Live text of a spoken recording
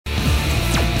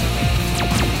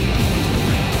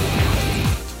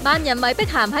萬人迷碧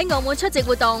咸喺澳門出席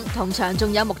活動，同場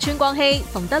仲有木村光希、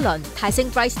馮德倫、泰星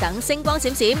Bryce 等星光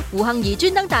閃閃，胡杏兒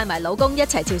專登帶埋老公一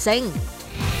齊朝聖。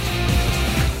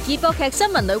熱播劇《新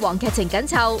聞女王》劇情緊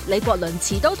湊，李國麟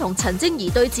持刀同陳貞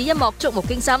儀對峙一幕觸目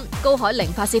驚心，高海寧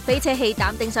發洩飛車戲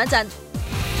淡定上陣。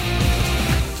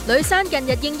呂珊近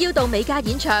日應邀到美加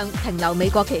演唱，停留美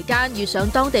國期間遇上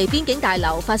當地邊境大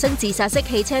樓發生自殺式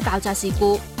汽車爆炸事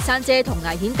故，珊姐同危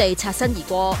險地擦身而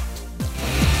過。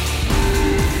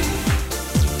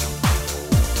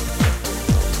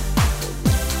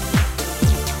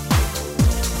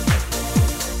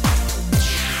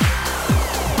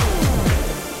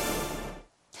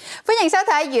歡迎收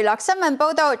睇娛樂新聞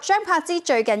報道。張柏芝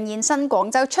最近現身廣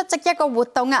州出席一個活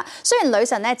動啊，雖然女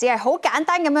神咧只係好簡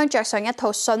單咁樣着上一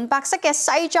套純白色嘅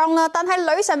西裝啦，但係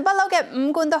女神不嬲嘅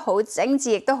五官都好精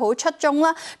緻，亦都好出眾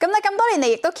啦。咁多年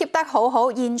嚟亦都 keep 得好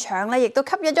好，現場咧亦都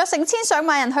吸引咗成千上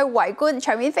萬人去圍觀，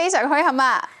場面非常墟冚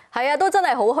啊！係啊，都真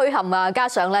係好墟冚啊！加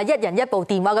上咧，一人一部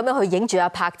電話咁樣去影住阿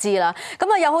柏芝啦。咁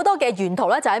啊，有好多嘅沿途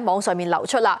咧就喺網上面流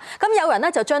出啦。咁有人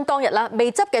咧就將當日啦未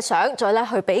執嘅相，再咧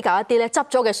去比較一啲咧執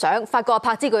咗嘅相，發覺阿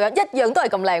柏芝個樣一樣都係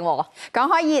咁靚喎。講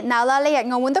開熱鬧啦，呢日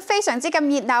澳門都非常之咁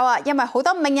熱鬧啊，因為好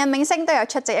多名人明星都有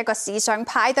出席一個時尚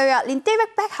派對啊，連 David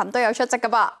Beckham 都有出席噶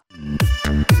噃。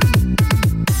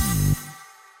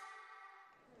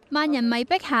萬人迷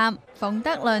碧咸、馮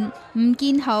德倫、吳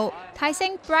建豪、泰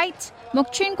星 Bright、木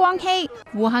村光希、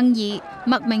胡杏兒、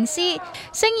麥明詩、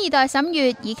星二代沈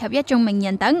月以及一眾名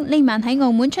人等呢晚喺澳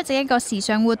門出席一個時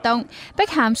尚活動。碧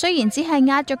咸雖然只係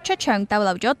壓軸出場逗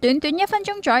留咗短短1分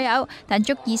鐘左右，但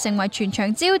足以成為全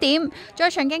場焦點。在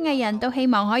場嘅藝人都希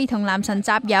望可以同男神集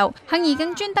郵，杏兒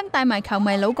更專登帶埋球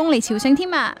迷老公嚟朝聖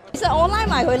添啊！其實我拉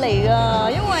埋佢嚟㗎，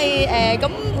因為咁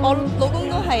我老公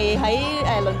都係喺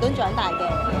倫敦長大嘅，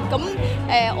咁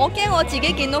我驚我自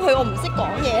己見到佢我唔識講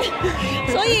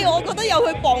嘢，所以我覺得有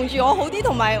佢傍住我好啲，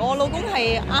同埋我老公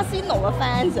係阿仙奴嘅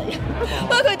fans 嚟，不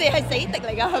過佢哋係死敵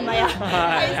嚟㗎，係咪啊？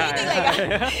係死敵嚟㗎，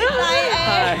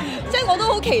但係即係我都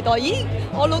好期待，咦？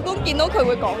我老公見到佢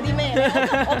會講啲咩？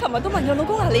我琴日都問咗老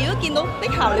公啊，你如果見到碧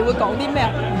咸，你會講啲咩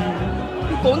啊？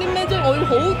講啲咩？即係我要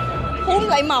好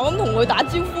禮貌咁同佢打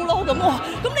招呼咯，咁我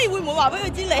咁你會唔會話俾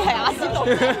佢知你係阿仙奴？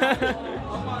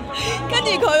跟住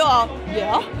佢話咁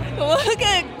啊，跟住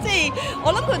即係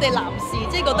我諗佢哋男士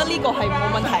即係覺得呢個係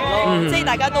冇問題咯，即係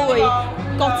大家都會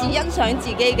各自欣賞自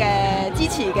己嘅支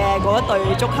持嘅嗰一隊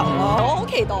足球咯，我好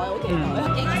期待，好期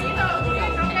待。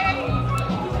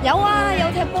有啊，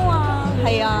有踢波啊，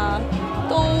係啊。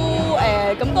都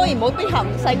咁當然冇碧咸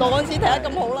細個嗰陣時踢得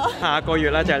咁好啦。下個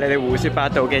月啦就係你哋胡說八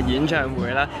道嘅演唱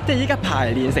會啦，即係依家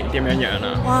排練成點樣樣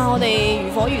啦？哇！我哋如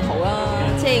火如荼啦，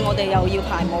即係我哋又要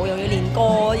排舞，又要練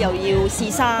歌，又要試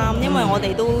衫，因為我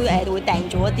哋都會訂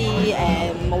咗一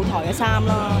啲舞台嘅衫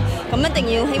啦。咁一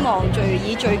定要希望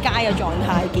以最佳嘅狀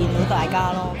態見到大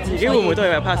家咯。自己會唔會都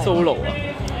有 part solo 啊？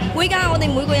會㗎，我哋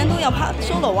每個人都有拍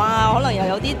solo 啊，可能又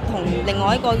有啲同另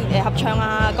外一個合唱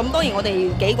啊，咁當然我哋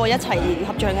幾個一齊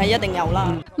合唱係一定有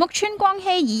啦。木村光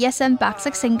希以一身白色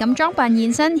性感裝扮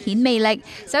現身顯魅力，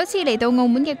首次嚟到澳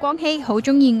門嘅光希好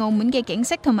中意澳門嘅景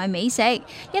色同埋美食，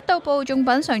一到埗仲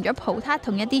品嚐咗葡撻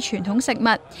同一啲傳統食物，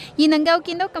而能夠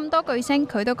見到咁多巨星，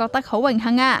佢都覺得好榮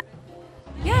幸啊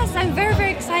！Yes, I'm very,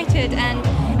 very excited, and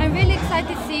I'm really excited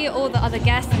to see all the other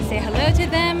guests and say hello to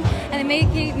them, and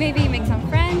maybe make some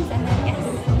friends, and then yes.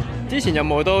 之前有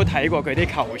冇都睇過佢啲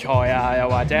球賽啊？又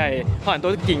或者係可能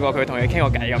都見過佢同佢傾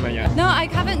過偈咁樣樣 ？No, I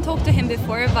haven't talked to him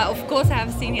before, but of course I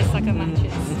have seen his soccer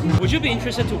matches. Would you be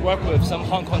interested to work with some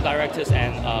Hong Kong directors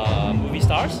and movie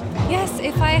stars? Yes,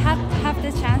 if I have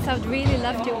the chance, I would really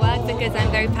love to work because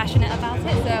I'm very passionate about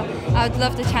it. So I would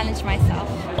love to challenge myself.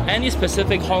 Any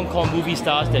specific Hong Kong movie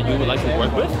stars that you would like to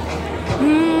work with?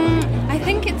 I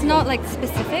think it's not like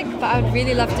specific, but I would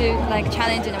really love to like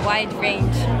challenge in a wide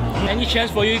range. Any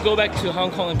chance for you to go back to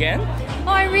Hong Kong again?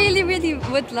 Oh, I really, really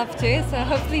would love to, so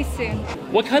hopefully soon.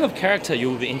 What kind of character you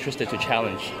would be interested to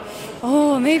challenge?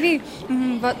 Oh, maybe,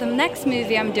 but the next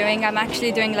movie I'm doing, I'm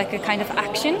actually doing like a kind of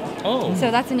action. Oh.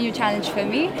 So that's a new challenge for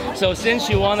me. So since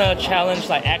you want to challenge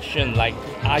like action, like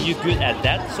are you good at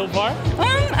that so far?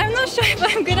 I'm not sure if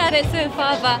I'm good at it so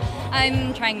far, but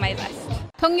I'm trying my best.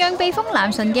 同樣被封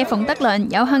男神嘅馮德倫，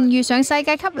有幸遇上世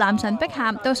界級男神碧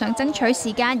咸，都想爭取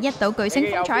時間一睹巨星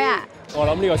風采啊！我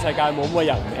諗呢個世界冇乜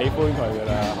人唔喜歡佢㗎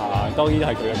啦嚇，當然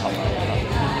係佢嘅球迷啦。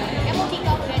有冇見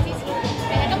過佢嘅之前？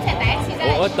定係今次係第一次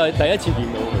啫？我第一次見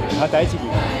到佢，係第一次見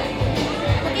到佢。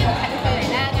有冇機會近距離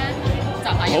咧？就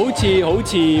係好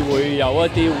似會有一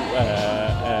啲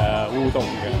互動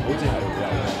嘅，好似係會有。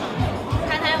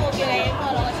太太有冇叫你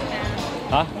幫我攞個簽名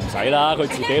啊？嚇唔使啦，佢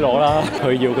自己攞啦，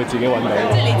佢要佢自己揾到。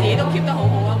即係你自己都 keep 得好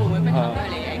好啊，會唔會逼佢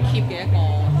嚟 keep 嘅一個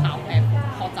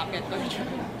學習嘅對象。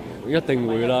一定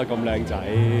會啦，咁靚仔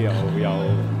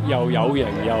又有型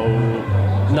又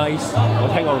nice， 我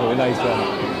聽過佢 nice 啦。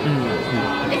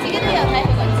你自己都有睇佢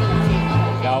個自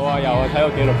傳？有啊，睇過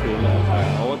紀錄片啊，係啊，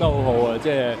我覺得好好啊，即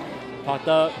係拍得。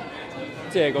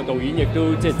即係個導演亦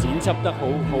都即係剪輯得好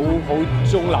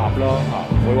中立咯嚇，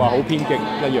唔會話好偏激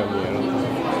一樣嘢咯。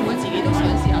我自己都想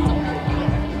試下做導演。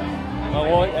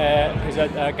我其實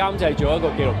監製咗一個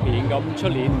紀錄片，咁出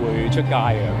年會出街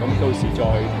嘅，咁到時再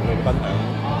同你哋分享。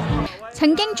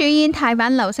曾經主演泰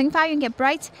版《流星花園》嘅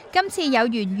Bright， 今次有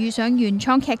緣遇上原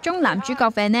創劇中男主角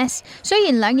Vanessa， 雖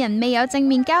然兩人未有正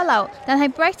面交流，但係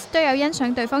Bright 都有欣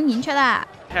賞對方演出啊。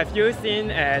Have you seen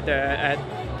the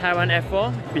Taiwan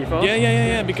F4 before?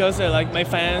 Yeah. Because like my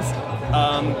fans,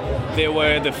 they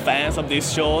were the fans of this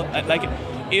show. Like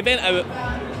even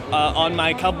on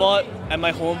my cupboard at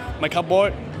my home, my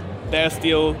cupboard, there's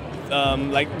still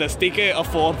like the sticker of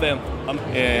 4 of them.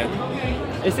 Yeah.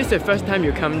 Is this the first time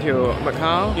you come to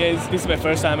Macau? Yeah, this is my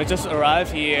first time. I just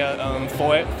arrived here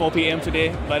 4 p.m.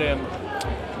 today, but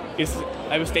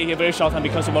I will stay here very short time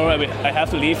because tomorrow I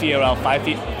have to leave here around 5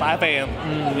 a.m.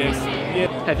 Yes. Yeah.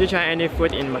 Have you tried any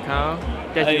food in Macau?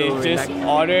 I just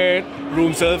ordered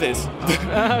room service.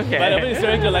 Okay. But I'm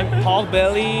very good, like pork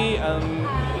belly,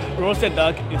 roasted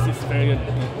duck. It's very good.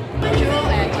 Did you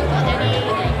any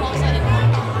concert in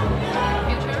Hong Kong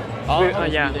future?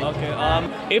 Yeah. Okay.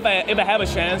 If I have a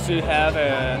chance to have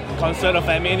a concert or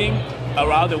fan meeting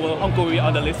around the world, Hong Kong will be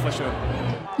on the list for sure.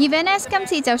 而 Vanessa 今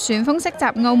次就旋風式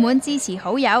襲澳門支持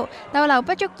好友，逗留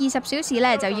不足20小時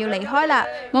呢就要離開啦，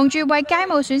忙住為街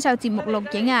舞選秀節目錄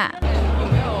影啊！有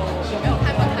沒有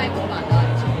看過泰國版的？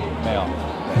沒有，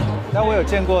但我有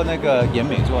見過那個演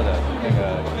美作的那個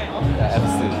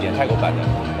F4演泰國版的，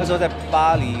那時候在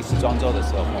巴黎時裝週的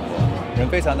時候碰過，人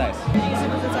非常 nice。你是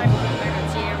不是在忙那個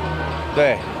街舞？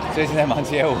對，最近在忙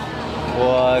街舞。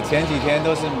我前幾天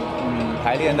都是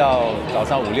排練到早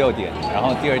上5、6點，然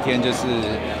後第二天就是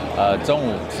中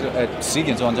午11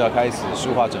點鐘就要開始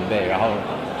梳化準備，然後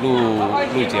錄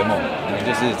節目，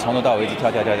就是從頭到尾一直跳。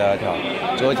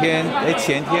昨天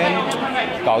前天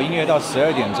搞音樂到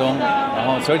12點鐘，然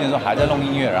後12點鐘還在弄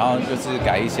音樂，然後就是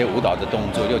改一些舞蹈的動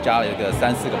作，又加了一個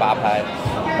3、4個八拍，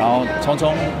然後匆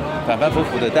反复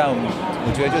的，但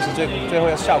我覺得就是最後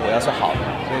效果要是好的，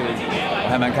所以我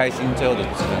還蠻開心最後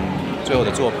的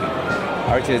作品。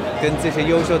而且跟這些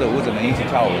優秀的舞者們一起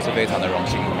跳舞，是非常的榮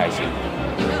幸和開心。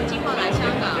有沒有計劃來香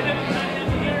港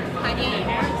拍電影？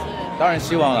當然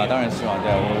希望了，對，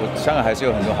我香港還是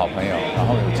有很多好朋友，然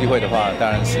後有機會的話，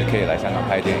當然是可以來香港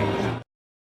拍電影。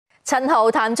陳豪、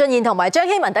譚俊彥同埋張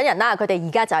曦雯等人啦，佢哋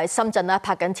而家就喺深圳啦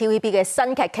拍緊 TVB 嘅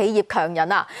新劇《企業強人》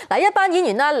啊！嗱，一班演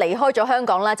員啦離開咗香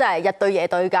港啦，真係日對夜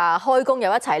對㗎，開工又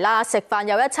一齊啦，食飯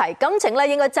又一齊，感情咧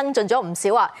應該增進咗唔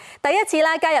少啊！第一次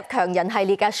啦加入強人系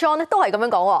列嘅 Sean 咧都係咁樣講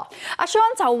喎。阿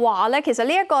Sean 就話咧，其實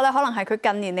呢一個咧可能係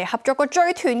佢近年嚟合作過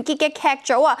最團結嘅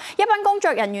劇組啊！一班工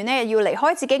作人員咧要離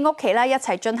開自己屋企啦，一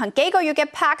齊進行幾個月嘅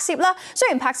拍攝啦。雖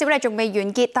然拍攝咧仲未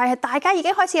完結，但係大家已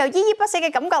經開始有依依不捨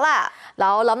嘅感覺啦。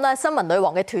嗱，我諗咧新聞女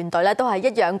王嘅團隊咧都係一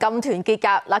樣咁團結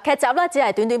㗎。嗱，劇集咧只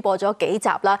係短短播咗幾集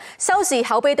啦，收視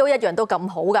口碑都一樣都咁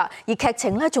好㗎，而劇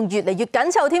情咧仲越嚟越緊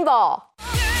湊添噃。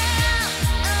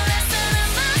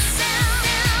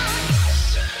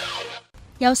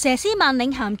由佘詩曼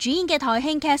領銜主演嘅台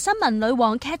慶劇《新聞女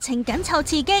王》劇情緊湊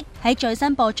刺激，喺最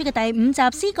新播出嘅第5集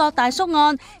《思覺大叔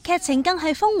案》，劇情更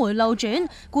係峰迴路轉，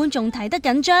觀眾睇得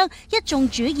緊張，一眾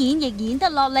主演亦演得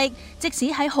落力，即使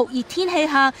喺酷熱天氣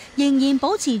下，仍然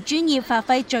保持專業，發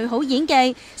揮最好演技。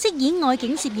飾演外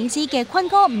景攝影師嘅坤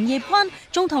哥吳業坤，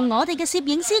仲同我哋嘅攝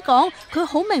影師講，佢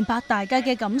好明白大家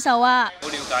嘅感受啊！好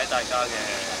了解大家嘅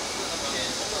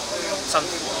辛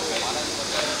苦。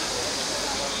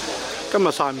今日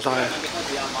曬唔曬啊？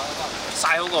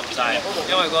曬好過唔曬，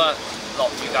因為嗰日落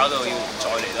雨搞到要再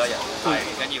嚟多一日，係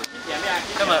緊要。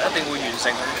今日一定會完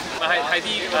成。係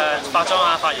啲化妝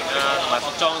啊、髮型啊同埋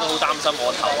服裝都好擔心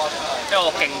我頭，因為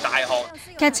我勁大汗。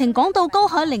劇情講到高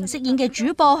海寧飾演嘅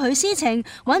主播許思晴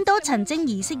揾到陳貞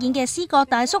儀飾演嘅思覺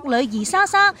大叔女兒莎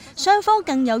莎，雙方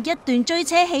更有一段追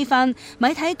車戲份。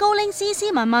咪睇高鈴斯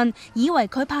斯文文，以為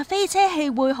佢拍飛車戲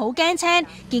會好驚青，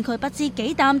見佢不知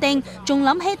幾淡定，仲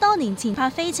諗起多年前拍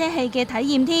飛車戲嘅體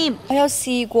驗添。我有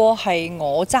試過係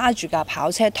我揸住架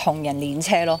跑車同人練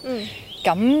車咯，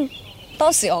咁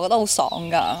當時我覺得好爽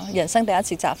㗎，人生第一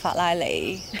次揸法拉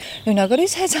利，原來嗰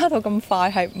啲車揸到咁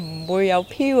快係唔會有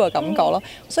飄嘅感覺咯，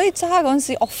所以揸嗰陣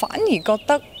時我反而覺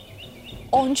得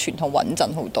安全同穩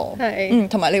陣好多，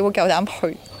同埋你會夠膽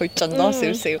去盡多少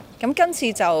少。咁今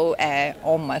次就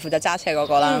我唔係負責揸車嗰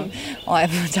個啦，我係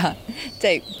負責即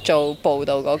係做報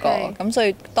道嗰個，咁所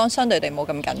以相對地冇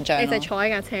咁緊張。你就坐喺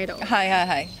架車度。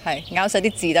係咬實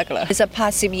啲字得㗎啦。其實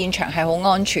拍攝現場係好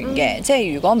安全嘅，即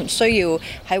係如果唔需要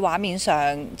喺畫面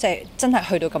上即係真係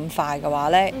去到咁快嘅話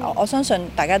咧，我相信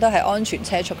大家都係安全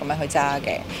車速咁樣去揸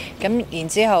嘅。咁然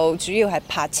之後主要係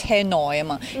拍車內啊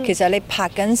嘛，其實你拍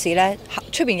緊時咧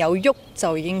出邊有喐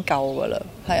就已經夠㗎啦。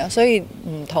係啊，所以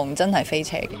唔同真係飛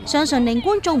車嘅。相信令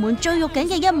觀眾們最肉緊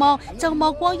嘅一幕，就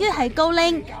莫過於係高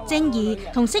鈴、靜怡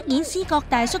同飾演思覺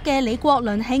大叔嘅李國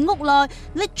麟喺屋內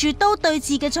拎住刀對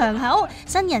峙嘅場口，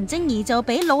新人靜怡就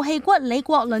俾老戲骨李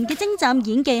國麟嘅精湛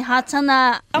演技嚇親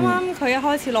啦。啱啱佢一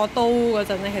開始攞刀嗰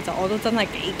陣咧，其實我都真係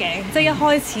幾驚，即係一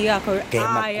開始啊，佢驚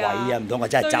乜鬼啊？唔通我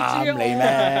真係斬你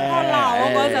咩？鬧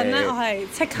我嗰陣咧，我係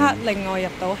即刻令我入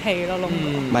到戲咯，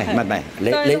唔係，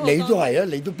你都係啊，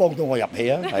你都幫到我入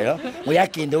戲啊，係咯，我一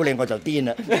見到你我就癲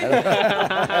啦。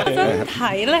真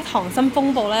睇咧《溏心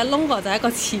風暴》咧，窿哥就係一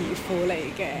個慈父嚟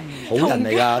嘅，好人嚟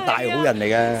㗎，大好人嚟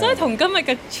嘅。所以同今日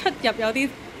嘅出入有啲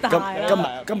大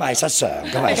啦。今日係失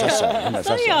常，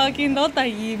所以我見到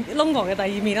窿哥嘅第二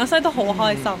面咯，所以都好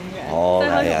開心嘅。哦，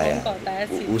係第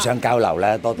一次互相交流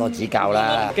啦，多多指教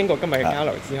啦。經過今日嘅交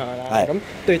流之後啦，咁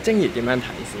對靜怡點樣睇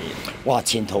先？哇，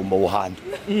前途無限，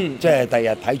即係第日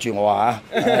睇住我啊！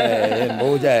你唔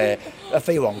好即係一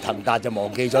飛黃騰達就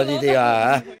忘記咗呢啲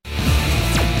啊！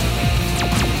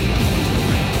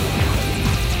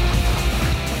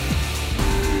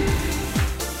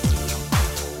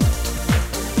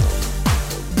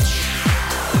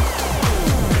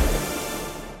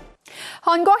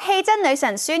韓國戲真女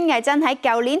神孫藝珍喺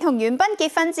舊年同元彬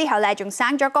結婚之後咧，仲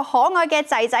生咗個可愛嘅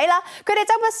仔仔啦。佢哋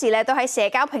周不時咧都喺社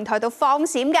交平台度放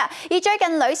閃㗎。而最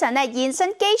近女神咧現身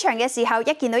機場嘅時候，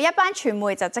一見到一班傳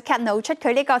媒就即刻露出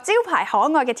佢呢個招牌可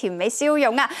愛嘅甜美笑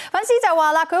容啊！粉絲就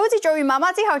話啦，佢好似做完媽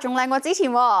媽之後仲靚過之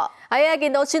前喎。係啊，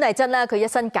見到孫藝珍咧，佢一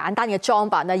身簡單嘅裝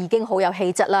扮啊，已經好有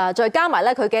氣質啦。再加埋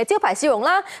咧佢嘅招牌笑容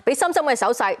啦，俾深深嘅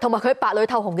手勢，同埋佢白裏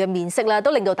透紅嘅面色啦，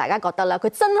都令到大家覺得啦，佢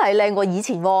真係靚過以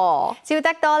前喎。笑得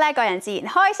多咧，個人自然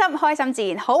開心，開心自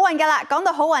然好運㗎啦。講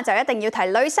到好運就一定要提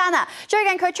呂珊啊！最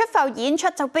近佢出埠演出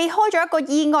就避開咗一個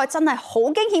意外，真係好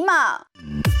驚險啊！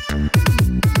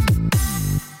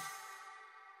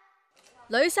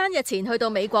呂珊日前去到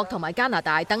美國同埋加拿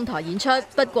大登台演出，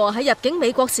不過喺入境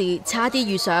美國時差啲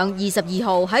遇上22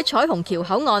號喺彩虹橋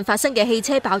口岸發生嘅汽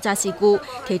車爆炸事故，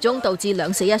其中導致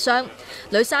2死1傷。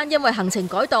呂珊因為行程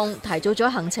改動，提早咗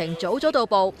行程，早咗到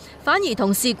埗，反而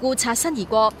同事故擦身而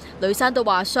過。呂珊都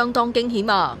話相當驚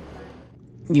險啊！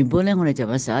原本咧我哋就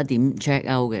有11點 check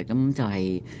out 嘅，咁就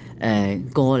係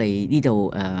過嚟呢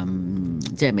度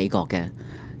即係美國嘅。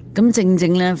咁正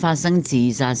正咧發生自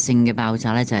殺性嘅爆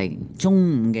炸咧，就係中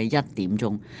午嘅1點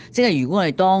鐘。即係如果我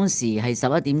哋當時係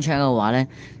11點 check 嘅話咧，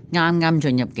啱啱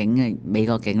進入境嘅美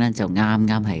國境咧，就啱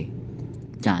啱係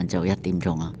晏晝1點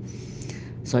鐘啦。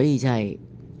所以真係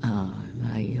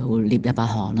係好捏一把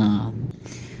汗啦！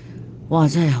哇，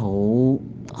真係好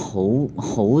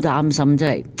擔心，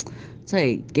真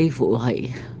係幾乎係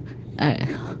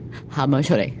喊咗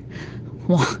出嚟。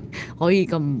哇！可以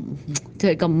咁即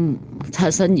係咁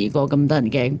擦身而過，咁得人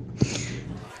驚。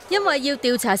因為要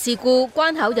調查事故，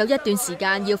關口有一段時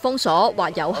間要封鎖或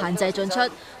有限制進出。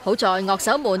好在樂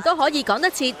手們都可以趕得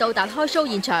切到達開 show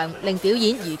現場，令表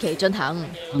演如期進行。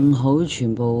幸好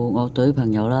全部樂隊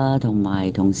朋友啦，同埋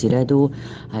同事咧都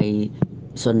係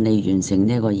順利完成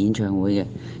呢一個演唱會嘅。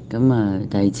咁啊，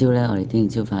第二朝咧，我哋聽日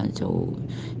朝返就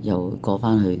又過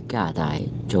返去加拿大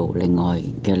做另外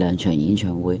嘅2場演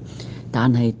唱會。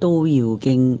但係都要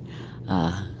經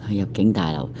入境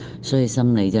大樓，所以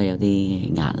心理真係有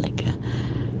啲壓力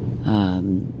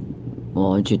嘅。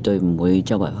我絕對唔會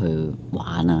周圍去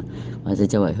玩啊，或者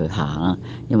周圍去行啊，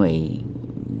因為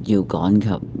要趕及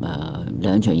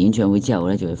2場演唱會之後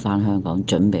咧，就會返香港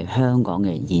準備香港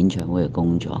嘅演唱會嘅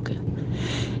工作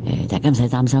嘅。大家唔使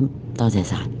擔心，多謝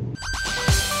晒。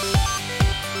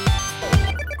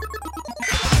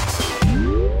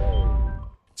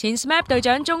前 SMAP 隊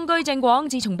長中居正廣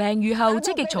自從病愈後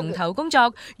積極重投工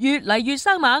作，越嚟越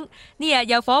生猛。呢日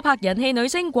又火拍人氣女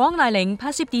星廣瀨鈴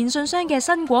拍攝電信商嘅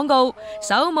新廣告，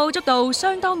手舞足蹈，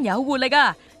相當有活力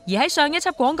啊！而喺上一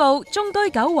輯廣告，中居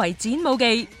久違展舞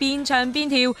技，邊唱邊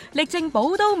跳，力證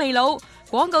寶刀未老。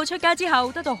廣告出街之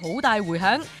後得到好大迴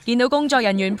響，見到工作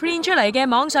人員 print 出嚟嘅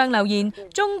網上留言，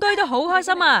中居都好開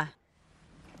心啊！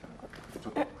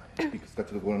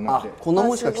こんな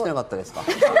もんしか来てなかったですか。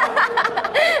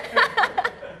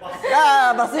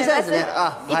抜粋したいですね。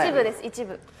一部です、一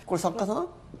部。これ作家さん？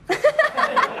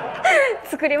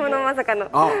作り物まさかの。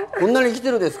こんなに来て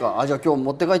るですか。じゃあ今日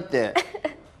持って帰って。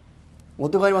持っ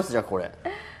て帰りますじゃあこれ。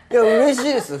いや嬉し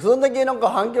いです。そんだけなんか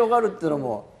反響があるっていうの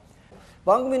も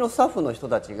番組のスタッフの人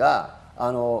たちが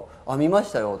見ま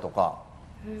したよとか、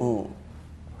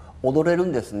踊れる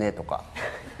んですねとか、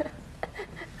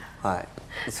は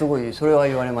い、すごいそれは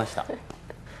言われました。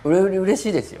嬉し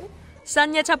いですよ。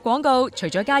新一輯廣告除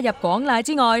咗加入廣瀨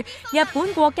之外，日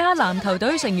本國家籃球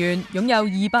隊成員擁有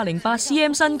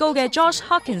208cm 身高嘅 Josh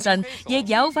Hawkinson 亦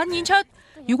有份演出。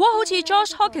如果好似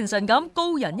Josh Hawkinson 咁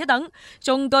高人一等，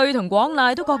中居同廣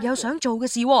瀨都各有想做嘅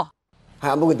事喎。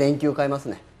はい、僕電球買います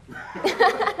ね。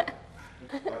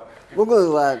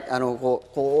僕はこ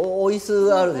う椅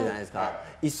子あるじゃないですか。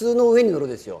椅子の上に乗る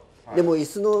ですよ。でも椅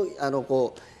子の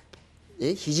こう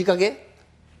肘掛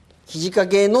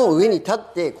けの上に立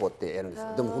ってこうやってやるんです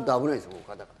よ。でも本当危ないですよ。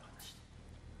カタカタ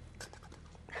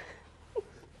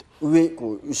上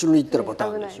こう後ろに行ったらパタ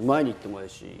ーンだし、前に行ってもいい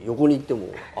し、横に行っても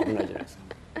危ないじゃないですか。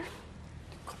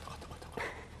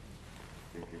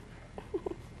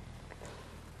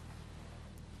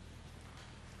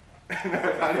す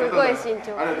ごい慎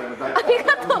重。あり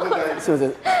がとう。すみませ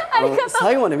ん。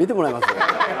最後まで見てもらいます。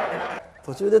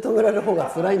途中で止められる方が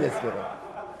辛いんですけど。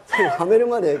はめる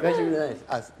まで返してくれないです。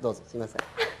あ、どうぞすみません。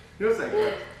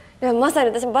いやまさに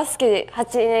私もバスケ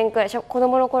8年くらい子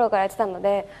供の頃からやってたの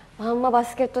で、あんまバ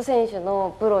スケット選手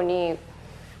のプロに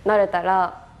なれた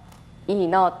らいい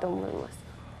なって思いま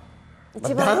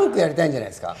す。ダンクやりたいんじゃない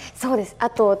ですか。そうです。あ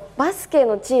とバスケ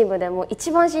のチームでも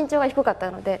一番身長が低かっ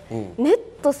たので、ネッ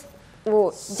ト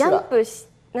をジャンプし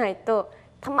ないと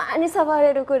たまに触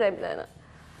れるくらいみたいな。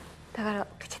だから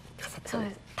そう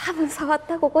です。多分触っ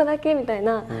たここだけみたい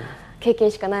な経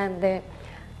験しかないので、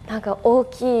なんか大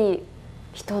きい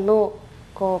人の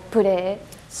こうプレ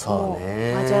ーを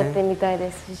味わってみたい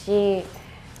ですし、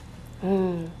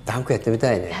ダンクやってみ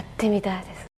たいね。やってみたい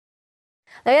です。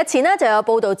日前呢就有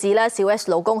報道指咧，小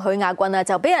S 老公許亞軍啊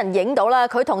就俾人影到啦，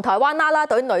佢同台灣啦啦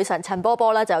隊女神陳波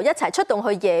波啦就一齊出動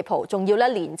去夜蒲，仲要咧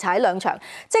連踩2場，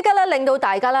即刻咧令到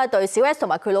大家咧對小 S 同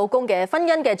埋佢老公嘅婚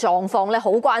姻嘅狀況咧好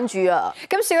關注啊！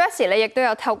咁小 S 咧亦都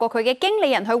有透過佢嘅經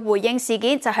理人去回應事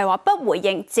件，就係話不回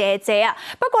應謝謝啊。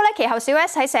不過咧其後小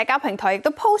S 喺社交平台亦都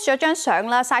post 咗張相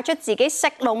啦，曬出自己食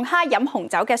龍蝦飲紅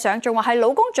酒嘅相，仲話係老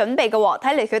公準備嘅喎，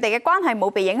睇嚟佢哋嘅關係冇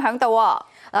被影響到喎。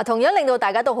嗱，同樣令到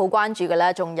大家都好關注嘅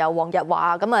咧，仲有黃日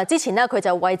華咁啊！之前咧佢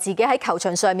就為自己喺球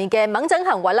場上面嘅猛整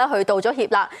行為啦，去道咗歉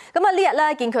啦。咁啊呢日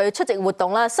咧見佢出席活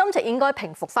動啦，心情應該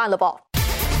平復翻咯噃。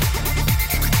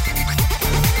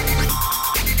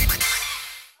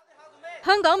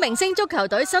香港明星足球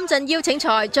隊深圳邀請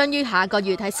賽將於下個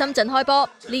月喺深圳開波。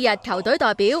呢日球隊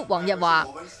代表黃日華、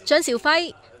張兆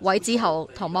輝、韋志豪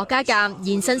同莫家淦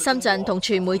現身深圳同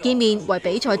傳媒見面，為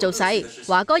比賽造勢。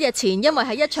華哥日前因為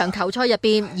喺一場球賽入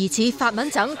邊疑似發蚊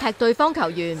疹踢對方球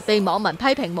員，被網民批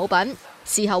評冇品。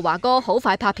事後華哥好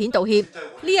快拍片道歉。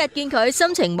呢日見佢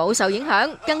心情冇受影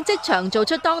響，更即場做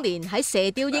出當年喺《射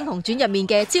雕英雄傳》入面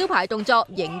嘅招牌動作，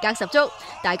型格十足。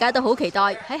大家都好期待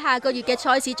喺下個月嘅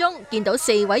賽事中見到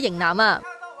4位型男啊！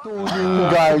都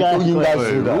應該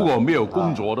是的。如果沒有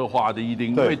工作的話，一定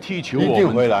因為踢球，一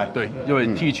定回來。對，因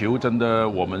為踢球真的，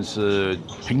我們是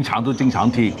平常都經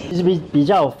常踢。比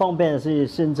較方便的是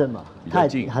深圳嘛，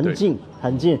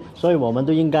很近，所以我們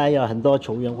都應該有很多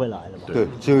球員會來了嘛。對，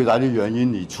最大的原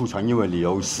因你出場，因為你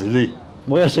有實力。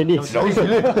我有實力，有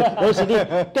實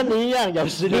力，跟你一樣有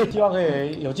實力，希望可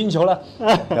以有進球了。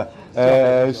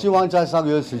希望在3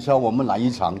月10號我們來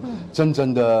一場真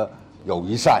正的友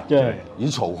誼賽，以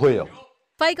醜會哦。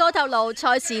輝哥透露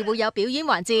賽事會有表演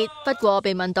環節，不過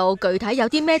被問到具體有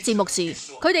啲咩節目時，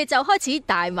佢哋就開始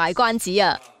大賣關子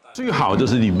啊！最好就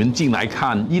是你們進來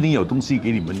看，一定有東西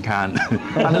給你們看，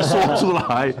但是說出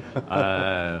來，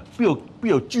不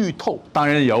有劇透。當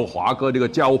然有華哥這個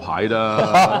招牌的，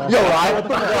又來，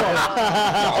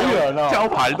好遠了，招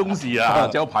牌的東西啊，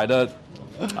招牌的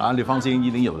啊，你放心，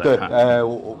一定有的看。對，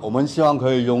我們希望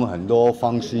可以用很多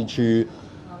方式去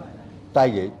帶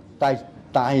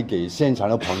給現場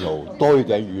的朋友多一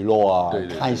點娛樂啊，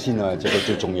開心啊，這個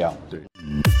最重要。對。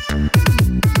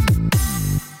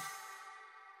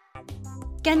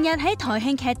近日喺台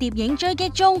慶劇諜影追擊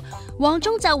中，黃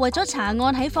宗澤為咗查案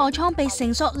喺貨倉被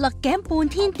繩索勒頸半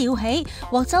天吊起，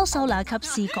獲周秀娜及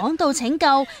時趕到拯救。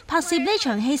拍攝呢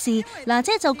場戲時，娜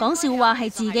姐就講笑話係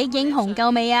自己英雄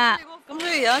救美啊！咁所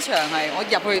以有一場係我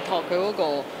入去托佢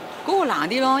嗰個難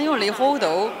啲咯，因為你 hold 到，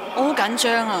我好緊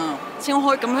張啊，先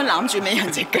可以咁樣攬住美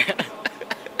人隻腳。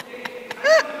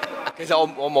其實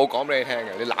我冇講俾你聽嘅，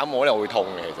你攬我咧我會痛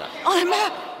嘅其實。哦係咩？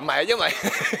唔係因為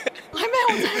係咩？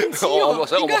我真係唔知喎。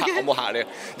所以我冇嚇你，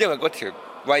因為嗰條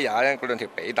威亞咧，嗰兩條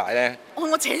髀帶咧。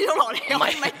我扯咗落嚟，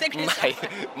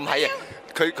唔係啊，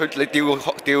佢你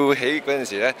吊起嗰陣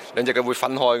時咧，兩隻腳會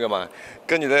分開噶嘛，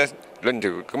跟住咧兩條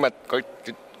咁啊嗰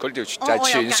條就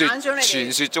係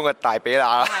傳說中嘅大髀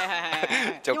啦，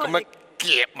就咁樣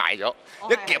夾埋咗，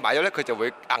一夾埋咗咧佢就會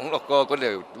硬落嗰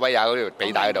條威亞嗰條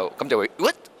髀帶嗰度，咁就會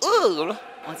咁咯。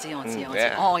我知，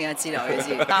我而家知啦，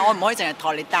但係我唔可以淨係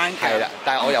抬你單腳。係啦，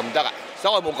但係我又唔得啊，所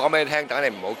以我冇講俾你聽，等你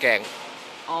唔好驚。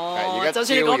哦，就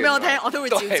算你講俾我聽，我都會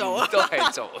照做啊。都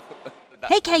係做。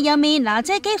喺劇入面，娜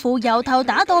姐幾乎由頭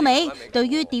打到尾，對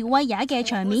於吊威也嘅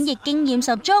場面亦經驗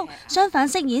十足。相反，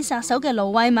飾演殺手嘅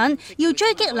盧慧敏要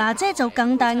追擊娜姐就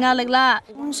更大壓力啦。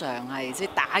通常係即係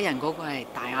打人嗰個係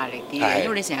大壓力啲嘅，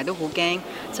因為你成日都好驚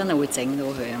真係會整到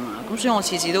佢啊嘛。咁所以我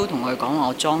次次都同佢講話，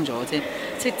我裝咗即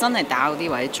係真係打嗰啲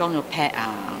位裝咗 pad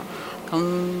啊，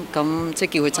咁即係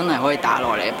叫佢真係可以打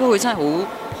落嚟。不過佢真係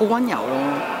好溫柔咯。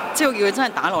即係我叫佢真係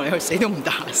打落嚟，佢死都唔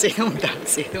打，死都唔打，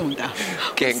死都唔打。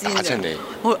驚打親你。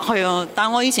係啊，但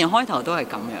係我以前開頭都係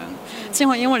咁樣，即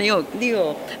係因為呢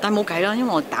個，但係冇計啦，因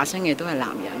為我打親嘅都係男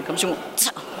人，咁所以我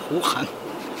真係好狠。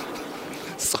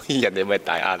所以人哋咪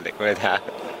大壓力，你睇下。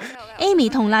Amy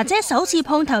同娜姐首次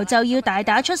碰頭就要大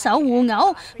打出手互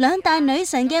毆，兩大女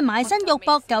神嘅埋身肉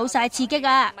搏夠晒刺激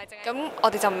啊！咁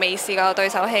我哋就未試過對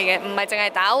手戲嘅，唔係淨係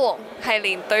打喎，係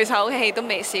連對手戲都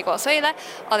未試過，所以咧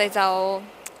我哋就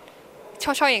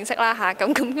初認識啦嚇，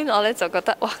咁跟住我咧就覺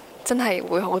得哇，真係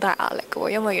會好大壓力嘅喎，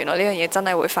因為原來呢樣嘢真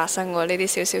係會發生喎，呢啲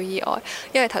少少意外。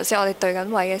因為頭先我哋對緊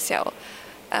位嘅時候，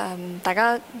大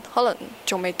家可能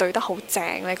仲未對得好正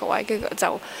呢個位，跟住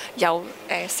就有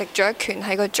食咗一拳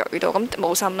喺個嘴度，咁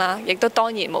冇心啦，亦都當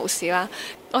然冇事啦。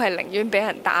我係寧願俾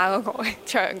人打嗰個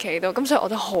長期度，咁所以我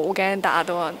都好驚打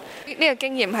到人。呢個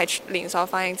經驗係連鎖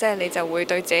反應，即係你就會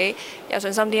對自己有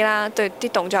信心啲啦，對啲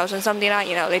動作有信心啲啦，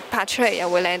然後你拍出嚟又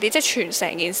會靚啲，即係全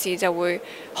成件事就會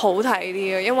好睇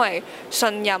啲嘅，因為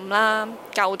信任啦、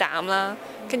夠膽啦，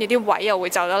跟住啲位又會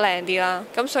就得靚啲啦，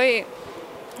咁所以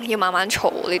要慢慢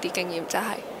嘈呢啲經驗真係。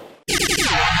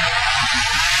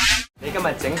你今日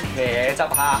整茄汁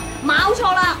蝦？冇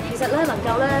錯啦，其實咧能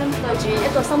夠咧對住一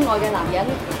個心愛嘅男人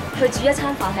去煮一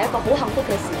餐飯係一個好幸福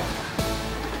嘅事。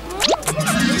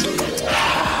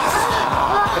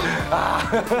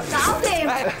搞掂，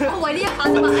我為呢一下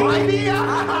啫嘛。快啲啊！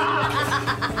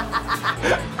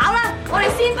好啦，我哋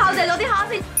先炮製咗啲蝦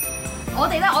先。我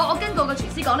哋咧，我跟過個廚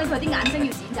師講咧，佢啲眼睛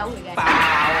要剪走佢嘅。爆開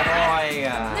㗎！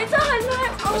你真係叻！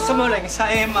我心有靈犀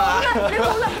啊嘛！你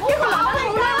好叻，呢個男人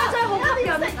好叻啊，真係好吸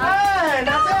引。誒，娜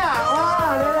姐啊，哇！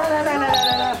嚟！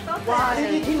哇！呢啲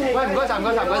天氣，喂，唔該曬，唔該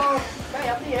曬，唔該。梗係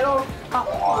有啲嘢咯。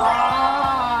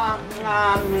哇！啱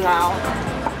咬。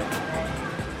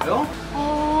係咯。哦。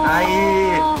係。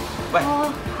喂，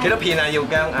幾多片啊？要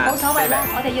薑啊？冇所謂啦，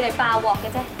我哋要嚟爆鑊嘅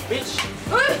啫。Bitch。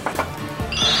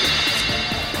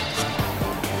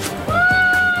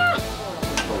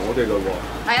我哋嘞喎，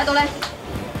係啊，到你。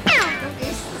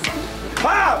啊！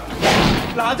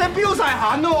娜姐飆晒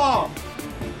痕咯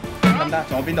喎，得唔得？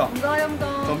仲有邊度？唔該，唔該。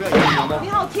仲有邊度？有冇？你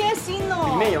好貼心哦。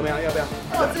裡面有沒有？要不要？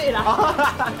我自己啦。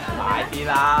快啲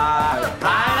啦！係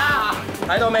啦，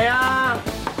睇到未啊？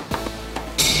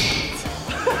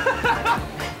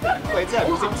喂，真係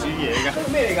唔識煮嘢㗎。呢個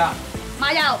咩嚟㗎？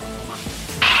麻油。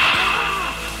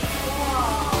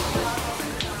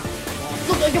喐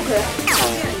一喐佢啊！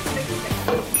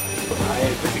係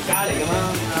佢食家嚟㗎嘛，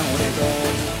我哋都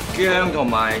薑同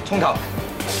埋葱頭，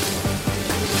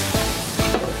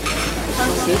少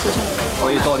少葱，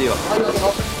可以多啲喎。可以好，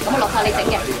咁我落晒你整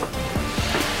嘅。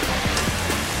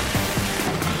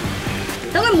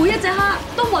等佢每一隻蝦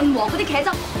都混和嗰啲茄汁。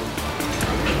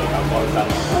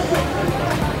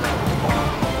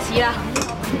似啦。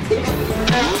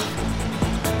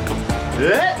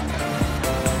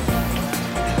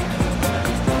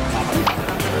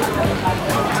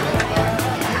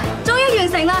終於完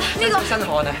成啦！呢個身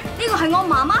汗啊！呢個係我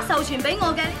媽媽授傳俾我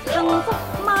嘅幸福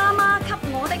媽媽給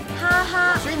我的哈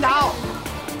哈。蒜頭，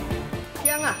薑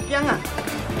啊薑啊，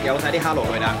有晒啲蝦落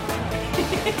去啦，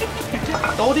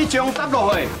倒啲醬汁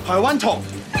落去，台灣醋。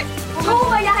醋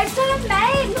咪又係酸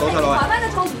味，唔通你台灣嘅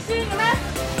醋唔酸嘅咩？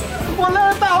我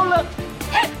叻爆啦！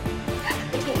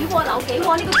幾鑊扭幾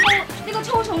鑊呢個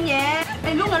粗重嘢，你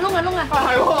燶啊燶啊燶啊！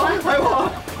係喎係喎。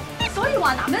所以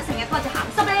話男人成日掛住鹹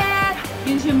濕咧，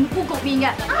完全唔顧局面嘅。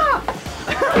啊！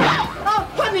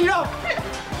換你咯！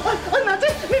娜姐，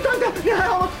你等陣，你還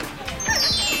好嗎？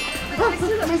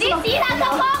你子彈就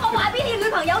幫我話俾你女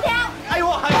朋友聽。係喎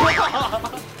係喎。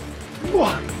哇！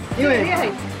因為呢個係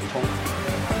重。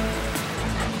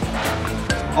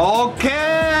OK，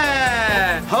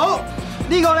 好，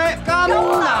呢個咧金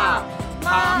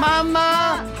娜媽媽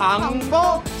幸福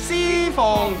私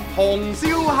房紅燒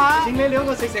蝦，請你兩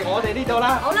個食我哋呢度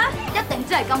啦。好啦，一定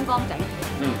真係金剛整。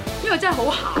為真係好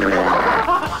鹹。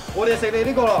我哋食你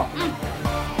呢個咯。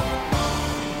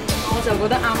我就覺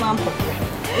得啱啱好嘅。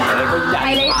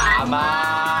係你鹹啊！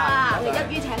我哋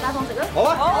一於請單方食啦。好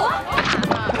啊！好啊！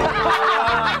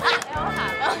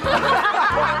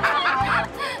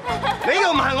你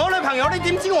又唔係我女朋友，你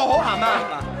點知我好鹹啊？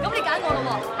咁你揀我咯喎。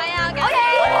係啊，揀。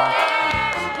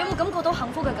有冇感覺到幸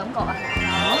福嘅感覺啊？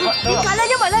點解咧？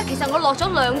因為咧，其實我落咗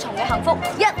2重嘅幸福，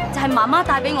一就係媽媽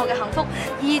帶俾我嘅幸福，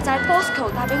二就係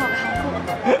Bosco 帶俾我嘅幸福。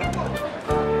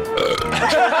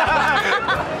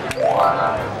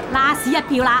拉屎一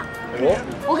票啦。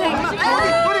OK。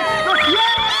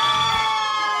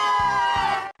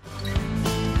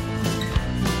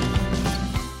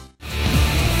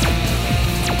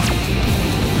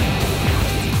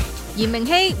嚴明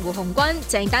熙、胡鴻鈞、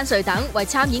鄭丹瑞等為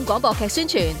參演廣播劇宣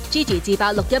傳 ，Gigi 自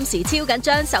爆錄音時超緊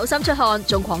張，手心出汗，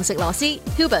仲狂食螺絲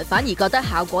 ，Hubert 反而覺得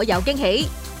效果有驚喜。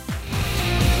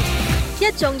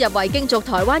一眾入圍競逐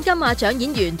台灣金馬獎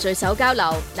演員聚首交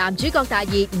流，男主角大熱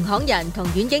吳慷仁同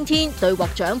阮經天對獲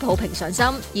獎抱平常心，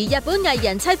而日本藝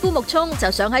人妻夫木聰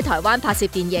就想喺台灣拍攝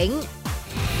電影。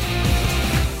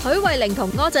許慧玲同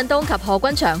柯震東及賀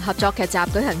軍翔合作劇集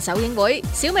舉行首映會，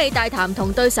小美大談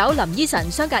同對手林依晨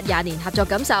相隔20年合作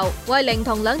感受，慧玲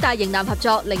同兩大型男合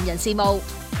作令人羨慕。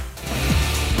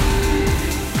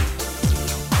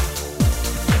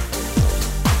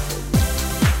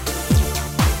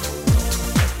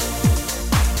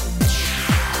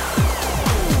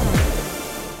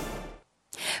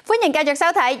歡迎繼續收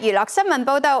睇娛樂新聞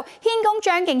報道。軒公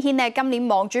張敬軒呢今年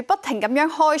忙住不停咁樣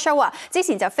開 show 啊，之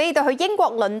前就飛到去英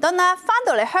國倫敦啦，翻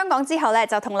到嚟香港之後呢，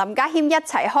就同林家謙一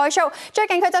齊開 show。最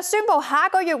近佢就宣布下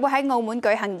個月會喺澳門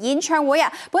舉行演唱會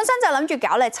啊，本身就諗住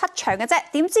搞嚟7場嘅啫，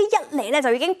點知一嚟呢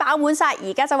就已經爆滿晒，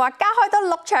而家就話加開多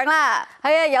6場啦。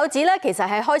係啊，有指咧其實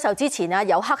喺開售之前啊，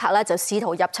有黑客咧就試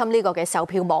圖入侵呢個嘅售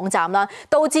票網站啦，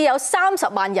導致有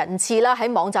30萬人次啦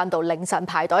喺網站度凌晨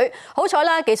排隊。好彩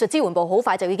啦，技術支援部好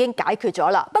快就已經解決咗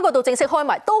啦。不過到正式開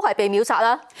賣都係被秒殺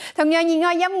啦。同樣熱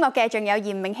愛音樂嘅仲有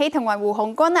嚴明熙同埋胡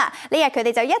鴻鈞啊，呢日佢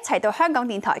哋就一齊到香港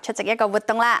電台出席一個活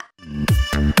動啦。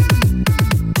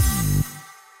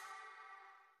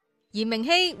嚴明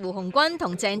熙、胡鴻鈞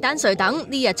同鄭丹瑞等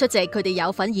呢日出席佢哋有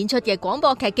份演出嘅廣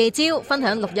播劇記招，分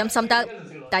享錄音心得。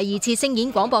第2次聲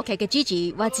演廣播劇嘅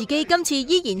Gigi 話自己今次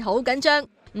依然好緊張，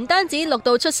唔單止錄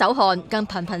到出手汗，更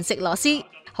頻頻食螺絲。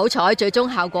好彩最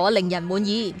終效果令人滿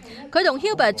意。佢同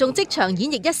Hubert 仲即場演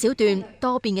繹一小段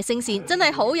多變嘅聲線，真係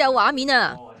好有畫面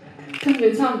啊！跟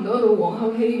住差唔多到皇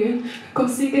后戲院，個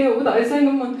司機好大聲咁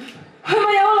問：係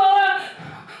咪有我啊？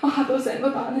我嚇到成個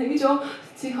彈起咗，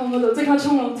之後我就即刻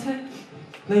衝落車。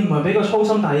你唔係俾個粗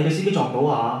心大意嘅司機撞到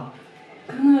啊？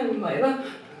梗係唔係啦，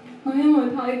我因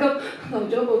為太急，留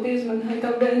咗部 Discman 喺架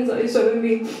van 仔上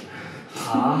面。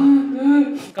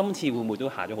今次會唔會都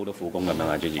下咗好多苦功咁樣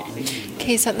啊 ，Gigi？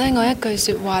 其實咧，我一句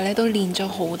説話咧都練咗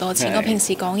好多次。我平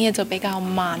時講嘢就比較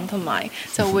慢，同埋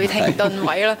就會停頓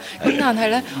位啦。咁但係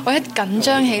咧，我一緊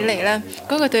張起嚟咧，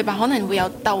嗰句對白可能會有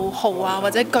逗號啊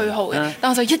或者句號嘅，但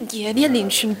我就一嘢呢一連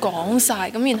串講晒，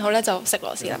咁然後咧就食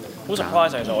螺絲啦。好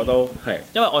surprise 其實我都係，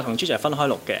因為我同 Gigi 係分開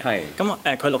錄嘅。係。咁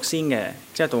佢錄先嘅，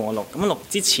即係到我錄。咁錄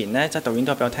之前咧，即係導演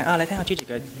都俾我聽啊，你聽下 Gigi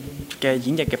嘅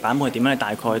演繹嘅版本係點樣？你大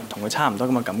概同佢差唔多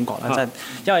咁嘅感覺啦，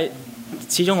即係因為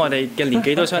始終我哋嘅年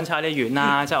紀都相差啲遠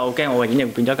啦，即係我驚我嘅演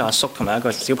繹變咗個阿叔同埋一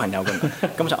個小朋友咁，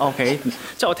咁就 OK。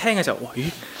即係我聽嘅時候，咦，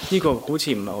呢個好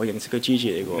似唔係我認識嘅 Gigi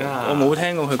嚟㗎，我冇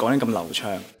聽過佢講得咁流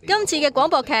暢。今次嘅廣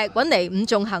播劇揾嚟伍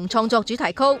仲衡創作主題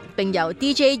曲，並由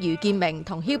DJ 余建明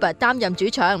同 Hubert 擔任主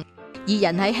唱，二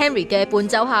人喺 Henry 嘅伴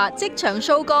奏下即場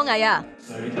show 歌藝啊！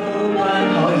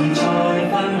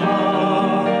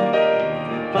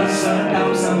不想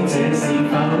擔心這是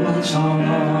否錯案，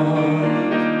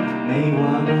你話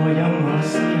過任何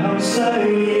時候需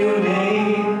要你，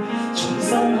重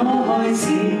新開始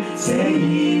這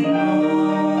熱愛。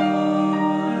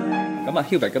咁啊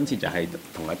Hubert 今次就係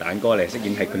同阿蛋哥嚟飾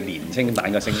演係佢年青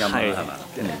版嘅聲音啦，係嘛？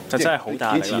就真係好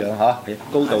大力啦，幾似樣嚇，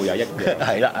高度有一樣，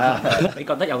係啦。你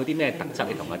覺得有啲咩特質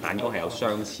你同阿蛋哥係有相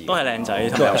似？都係靚仔，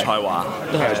同埋有才華，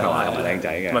都係有才華同埋靚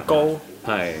仔嘅，同埋高。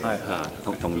係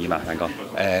同意嘛，蛋哥？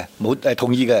冇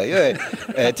同意嘅，因為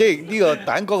即係呢個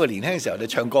蛋哥嘅年輕嘅時候，你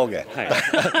唱歌嘅，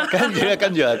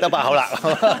跟住啊得把口啦，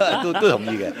都同意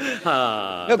嘅。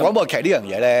因為廣播劇呢樣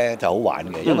嘢咧就好玩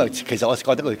嘅，因為其實我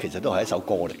覺得佢其實都係一首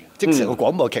歌嚟嘅，即係成個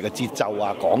廣播劇嘅節奏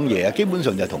啊、講嘢啊，基本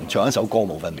上就同唱一首歌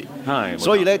冇分別。係，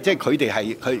所以咧即係佢哋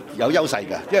係有優勢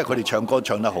嘅，因為佢哋唱歌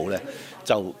唱得好咧，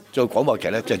就做廣播劇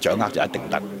咧即係掌握就一定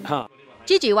得。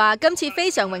Gigi 話今次非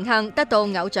常榮幸得到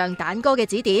偶像蛋哥嘅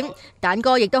指點，蛋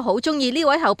哥亦都好中意呢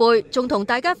位後輩，仲同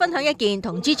大家分享一件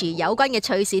同 Gigi 有關嘅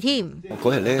趣事添。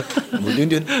嗰日咧無端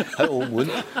端喺澳門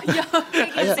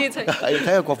睇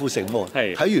下郭富城喎，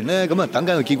睇完咧咁啊等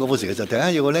緊佢見郭富城嘅時候，突然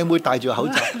間有個靚妹戴住個口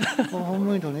罩，我可唔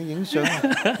可以同你影相啊？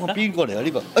我邊個嚟啊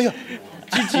呢個？哎呀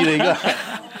，Gigi嚟㗎，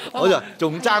我就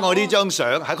仲爭我呢張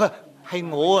相，係佢。係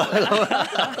我啊，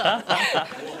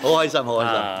好開心，好開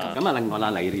心。咁啊，另外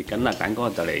啦，嚟緊啊，蛋哥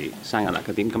就嚟生日啦。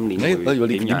佢今年會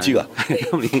點樣？知㗎？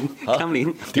今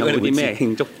年有冇啲咩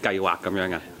慶祝計劃咁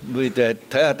樣啊？會睇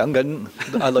下等緊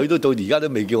阿女都到而家都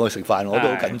未叫我食飯，我都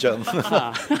好緊張。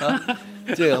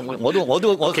即係我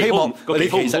希望你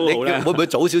其實你會唔會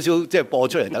早少少即係播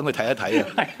出嚟等佢睇一睇啊？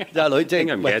阿女即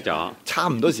係唔記得咗，差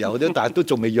唔多時候但係都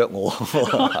仲未約我。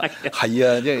係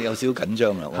啊，即係有少少緊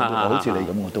張啦。我好似你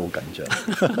咁，我都好緊張。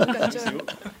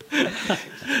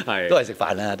係都係食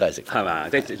飯啦，都係食飯係嘛？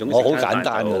即係我好簡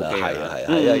單㗎啦，係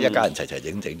啊，一家人齊齊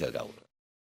整整就夠。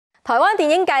台灣電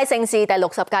影界盛事第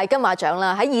60屆金馬獎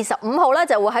啦，喺25號咧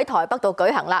就會喺台北度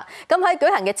舉行啦。咁喺舉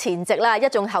行嘅前夕啦，一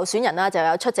眾候選人啦就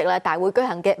有出席咧大會舉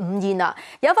行嘅午宴啦。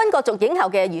有分角逐影后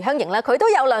嘅余香凝咧，佢都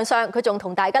有亮相，佢仲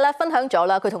同大家咧分享咗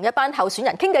啦佢同一班候選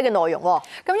人傾偈嘅內容。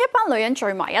咁一班女人聚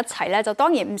埋一齊咧，就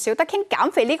當然唔少得傾減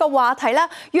肥呢個話題啦。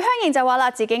余香凝就話啦，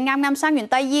自己啱啱生完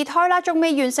第2胎啦，仲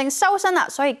未完成收身啊，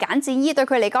所以揀戰衣對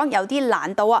佢嚟講有啲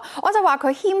難度啊。我就話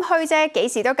佢謙虛啫，幾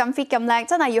時都咁 fit 咁靚，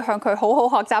真係要向佢好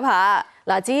好學習下。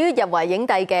嗱，至於入圍影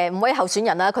帝嘅5位候選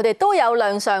人啦，佢哋都有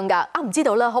亮相㗎。唔知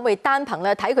道啦，可唔可以單憑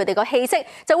咧睇佢哋個氣息，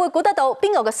就會估得到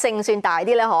邊個嘅勝算大啲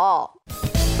咧？嗬。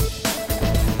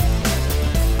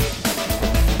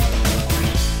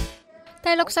第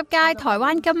60屆台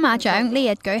灣金馬獎呢日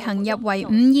舉行入圍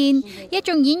午宴，一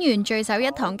眾演員聚首一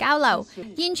堂交流，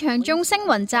現場眾星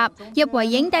雲集。入圍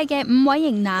影帝嘅5位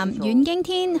型男阮經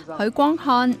天、許光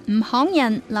漢、吳慷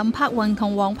仁、林柏宏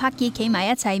同黃柏傑企埋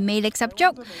一齊，魅力十足。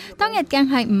當日更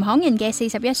係吳慷仁嘅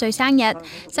41歲生日，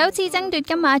首次爭奪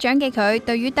金馬獎嘅佢，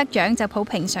對於得獎就抱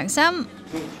平常心。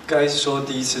應該說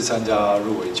第一次參加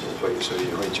入圍酒會，所以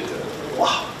會覺得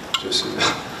哇，就是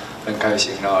很開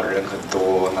心，那人很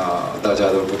多，那大家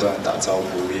都不斷打招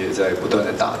呼，也在不斷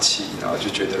的打氣，然後就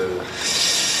覺得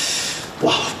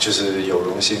哇，就是有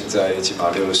榮幸在金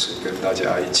馬60跟大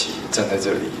家一起站在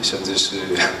這裡，甚至是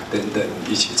等等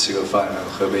一起吃個飯，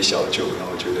喝杯小酒，然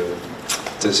後我覺得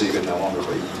這是一個難忘的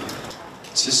回憶。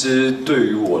其實對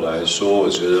於我來說，我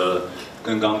覺得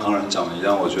跟剛剛康仁講的一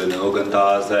樣，我覺得能夠跟大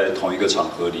家在同一個場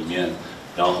合裡面，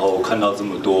然後看到這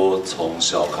麼多從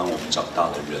小看我們長大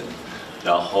的人。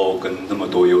然後跟那麼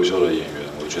多優秀的演員，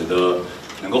我覺得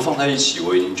能夠放在一起，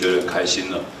我已經覺得很開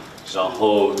心了。然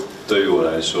後對於我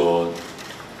來說，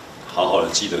好好的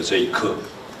記得這一刻，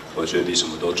我覺得比什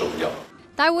麼都重要。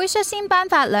大會率先頒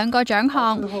發2個獎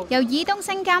項，由爾冬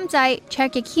陞監製、卓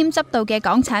亦謙執導嘅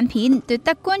港產片奪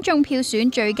得觀眾票選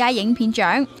最佳影片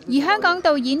獎，而香港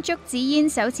導演祝子嫣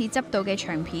首次執導嘅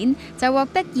長片就獲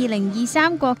得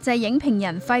2023國際影評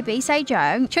人費比西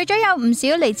獎。除咗有唔少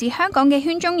嚟自香港嘅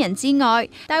圈中人之外，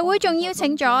大會仲邀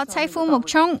請咗妻夫木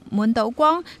聰、滿島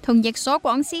光同役所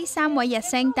廣司3位日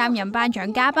星擔任頒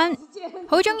獎嘉賓。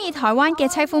好中意台灣嘅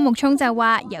妻夫木聰就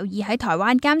話有意喺台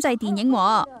灣監製電影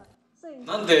喎。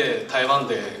なんで台灣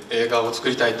で映画を作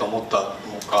りたいと思った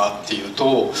のかっていう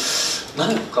と、な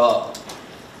んか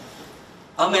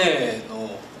雨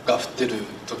が降ってる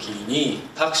時に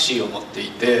タクシーを乗って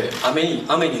いて雨に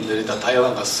濡れた台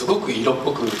湾がすごく色っ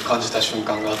ぽく感じた瞬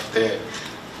間があって、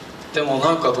でも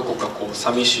なんかどこかこう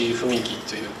寂しい雰囲気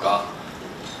というか、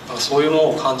そういうの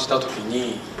を感じた時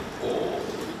に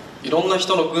いろんな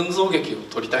人の群像劇を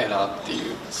撮りたいなってい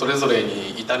う、それぞれ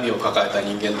に痛みを抱えた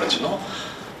人間たちの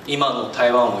今の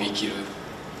台湾を生きる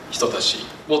人たち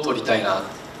を撮りたいなっ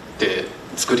て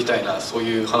作りたいな、そう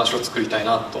いう話を作りたい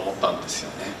なと思ったんですよ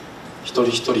ね。一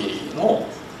人一人の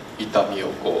痛みを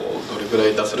どれぐら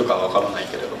い出せるかわからない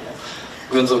けれども、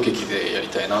群像劇でやり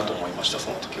たいなと思いました。そ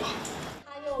の時は。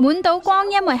滿島光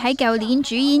因為喺舊年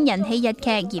主演人氣日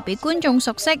劇而被觀眾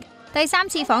熟悉，第3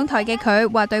次訪台嘅佢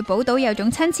話對寶島有種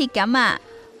親切感啊。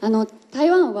台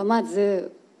灣はま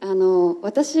ず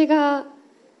私が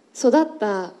育っ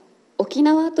た沖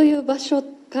縄という場所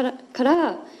か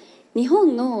ら日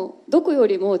本のどこよ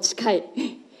りも近い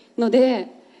ので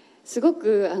すご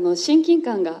く親近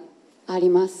感があり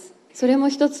ます。それも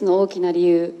一つの大きな理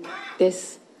由で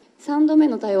す。3度目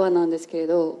の台湾なんですけれ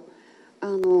ど、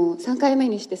3回目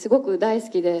にしてすごく大好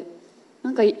きで、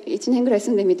なんか1年ぐらい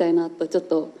住んでみたいなとちょっ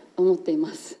と思ってい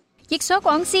ます。役所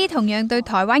廣司同樣對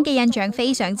台灣嘅印象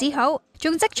非常之好，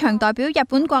仲即場代表日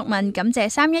本國民感謝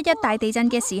311大地震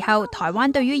嘅時候，台灣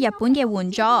對於日本嘅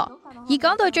援助。而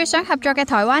講到最想合作嘅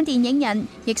台灣電影人，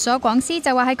役所廣司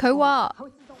就話係佢喎。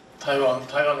台灣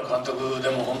の監督で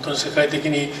も本当に世界的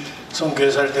に尊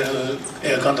敬されている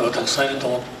映画監督がたくさんいる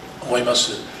と思いま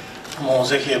す。もう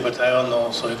ぜひやっぱり台湾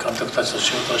のそういう監督たちと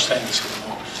仕事をしたいんですけど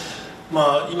も、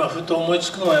まあ今ふと思い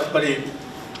つくのはやっぱり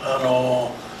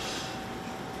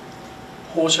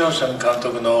ホウ・シャオシャン監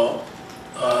督の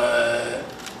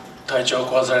体調を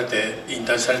壊されて引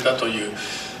退されたという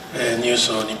ニュー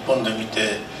スを日本で見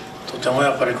て、とても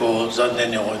やっぱりこう残念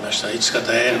に思いました。いつか出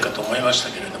会えるかと思いました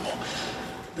けれども、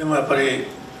でもやっぱり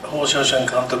ホウ・シャオシャン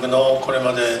監督のこれ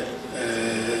まで、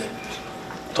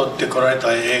撮ってこられ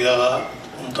た映画が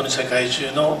本当に世界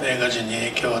中の映画人に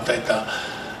影響を与えた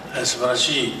素晴ら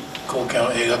しい貢献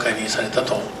を映画界にされた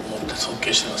と思って尊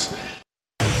敬しています。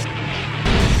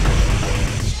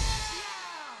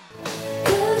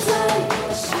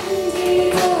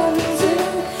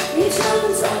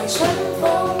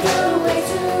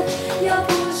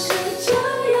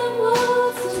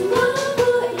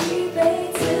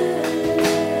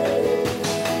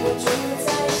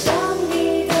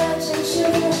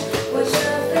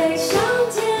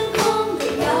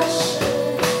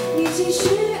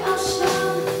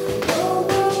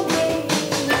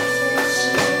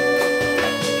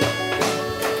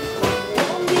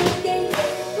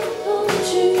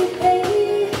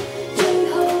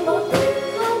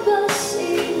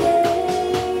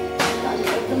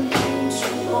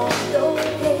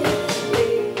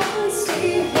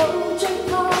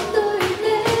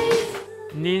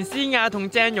同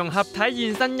鄭融合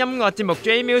體現身音樂節目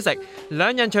J Music，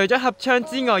 兩人除咗合唱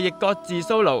之外，亦各自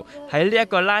solo。喺呢一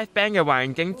個 live band 嘅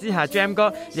環境之下 ，Jam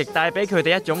歌亦帶俾佢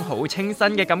哋一種好清新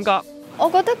嘅感覺。我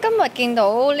覺得今日見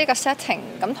到呢個 setting，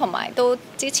 咁同埋都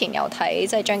之前有睇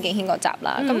即係張敬軒嗰集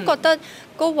啦，咁覺得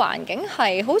個環境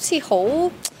係好似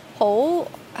好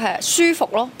舒服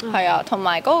咯，係啊，同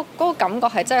埋嗰個感覺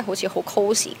係真係好似好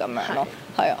cosy 咁樣咯，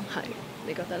係啊，係，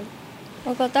你覺得呢？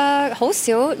我覺得好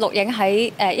少錄影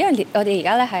喺因為我哋而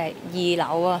家咧係2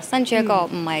樓啊，身處一個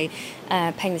唔係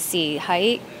平時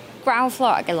喺 ground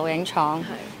floor 嘅錄影廠，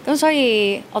咁所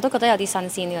以我都覺得有啲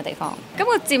新鮮呢個地方。咁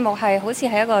個節目係好似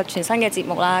係一個全新嘅節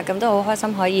目啦，咁都好開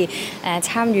心可以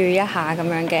參與一下咁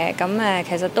樣嘅。咁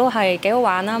其實都係幾好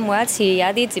玩啦，每一次有一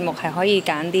啲節目係可以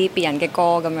揀啲別人嘅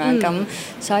歌咁樣，咁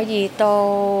所以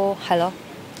都係咯，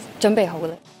準備好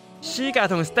啦。Shiga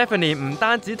同 Stephanie 唔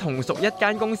單止同屬一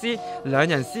間公司，兩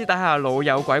人私底下老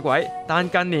友鬼鬼，但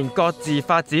近年各自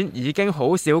發展已經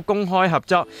好少公開合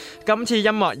作。今次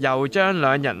音樂又將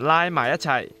兩人拉埋一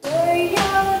齊。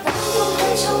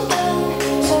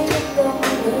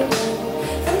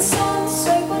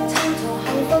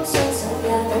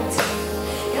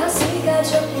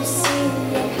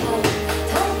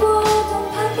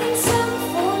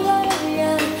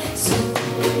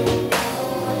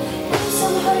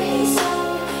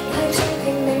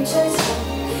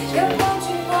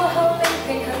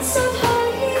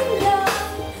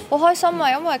好開心啊！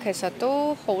因為其實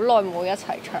都好耐冇一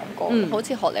齊唱歌，好似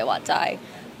學你話齋，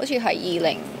好似係2017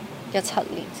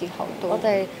年之後都。我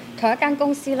哋同一間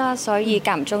公司啦，所以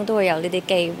間唔中都會有呢啲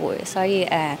機會，所以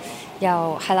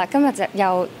又係啦，今日就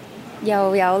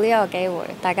又有呢個機會，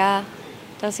大家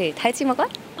到時睇節目啦。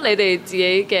你哋自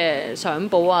己嘅相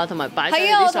簿啊，同埋擺晒啲相出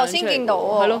嚟。係啊，我頭先見到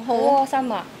啊，係咯，好開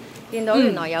心啊！見到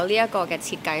原來有呢一個嘅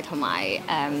設計同埋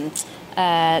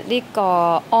呢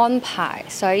個安排，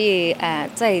所以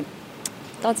即係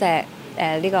多謝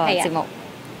呢個節目，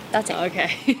多謝。OK。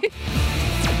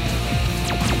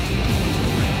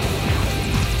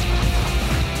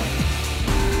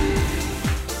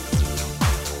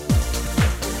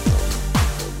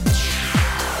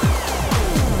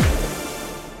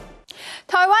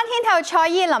台灣天后蔡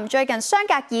依林最近相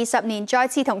隔20年再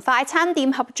次同快餐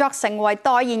店合作，成為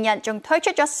代言人，仲推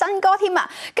出咗新歌添啊！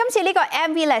今次呢個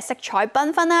MV 咧色彩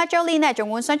繽紛啦 ，Jolin 咧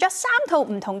仲換上咗3套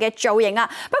唔同嘅造型啊！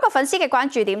不過粉絲嘅關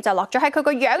注點就落咗喺佢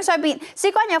個樣上邊，事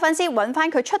關有粉絲揾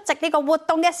翻佢出席呢個活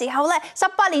動嘅時候咧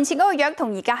，18年前嗰個樣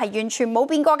同而家係完全冇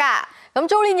變過㗎。咁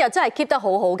Jolin 又真係 keep 得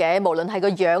好好嘅，無論係個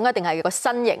樣啊定係個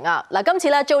身形啊。嗱，今次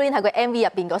咧 Jolin 喺個 MV 入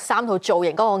邊嗰3套造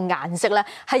型嗰個顏色咧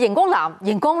係熒光藍、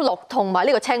熒光綠同埋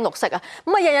呢個青綠色啊。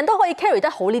咁啊，人人都可以 carry 得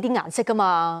好呢啲顏色噶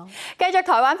嘛。繼續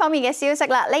台灣方面嘅消息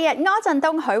啦，呢日柯震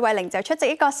東、許瑋甯就出席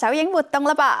一個首映活動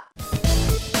啦噃。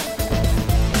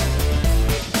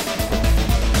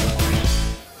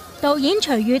導演徐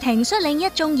譽庭率領一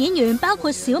眾演員，包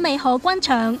括小美、何君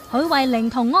祥、許瑋甯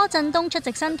同柯震東出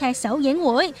席新劇首映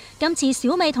會。今次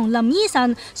小美同林依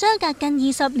晨相隔近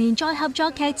20年再合作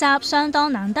劇集，相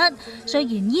當難得。雖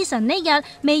然依晨呢日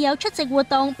未有出席活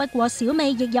動，不過小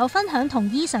美亦有分享同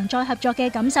依晨再合作嘅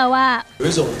感受啊。有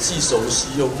一種既熟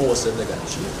悉又陌生的感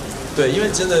覺。对，因为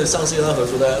真的上次跟他合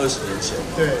作大概20年前，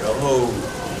对，然后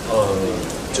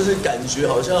就是感觉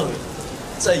好像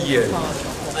在演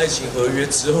爱情合约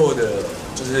之后的，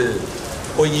就是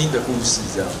婚姻的故事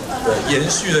这样，对，延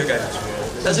续的感觉，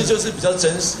但是就是比较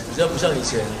真实，比较不像以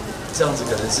前这样子，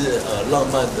可能是浪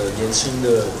漫的、年轻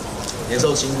的、年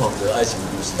少轻狂的爱情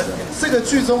故事这样。这个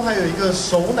剧中还有一个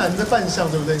熟男的扮相，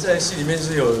对不对？在戏里面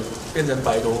是有变成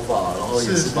白头发，然后也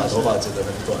是把头发剪得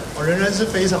很短，仍然是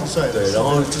非常帅的。对，然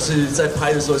后就是在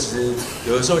拍的时候，其实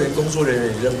有的时候连工作人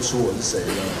员也认不出我是谁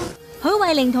这样。許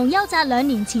慧玲同邱澤2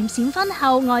年前閃婚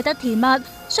後愛得甜蜜，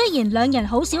雖然兩人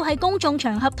好少喺公眾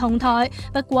場合同台，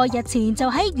不過日前就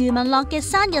喺余文樂嘅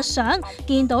生日相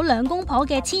見到兩公婆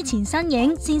嘅黐纏身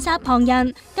影，羨煞旁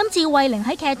人。今次慧玲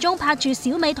喺劇中拍住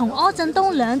小美同柯震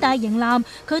東兩大型男，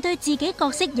佢對自己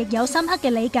角色亦有深刻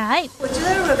嘅理解。我覺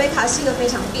得 Rebecca 是一個非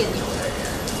常別扭的人，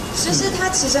就是她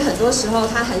其實很多時候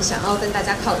她很想要跟大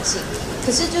家靠近。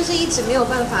可是就是一直沒有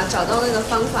辦法找到那個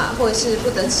方法，或者是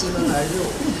不得其門而入。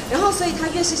然後所以他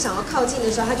越是想要靠近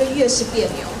的時候，他就越是別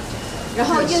扭，然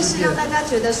後越是讓大家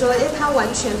覺得說，他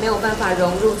完全沒有辦法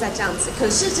融入在這樣子。可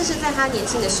是這是在他年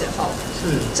輕的時候，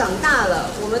長大了，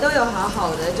我們都有好好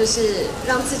的，就是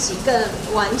讓自己更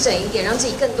完整一點，讓自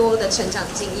己更多的成長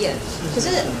經驗。可是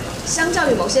相較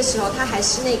於某些時候，他還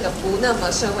是那個不那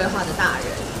麼社會化的大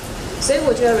人。所以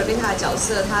我覺得 Rebecca 的角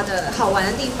色，她的好玩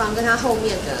的地方跟她後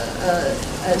面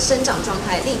的生長狀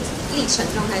態、歷程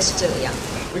狀態是這個樣。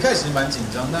我一開始蠻緊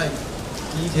張，但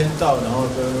第一天到，然後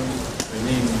跟偉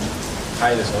寧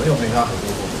拍的時候，因為我沒跟他合作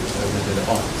過，所以我就覺得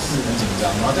是很緊張。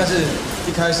然後但是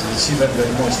一開始氣氛跟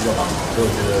默契就蠻好，所以我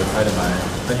覺得拍得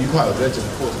很愉快。我覺得整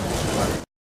個過程很愉快。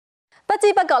不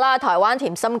知不覺啦，台灣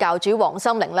甜心教主黃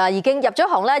心凌啦，已經入咗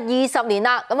行咧20年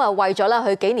啦。咁啊，為咗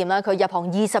咧去紀念啦佢入行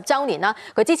20週年啦，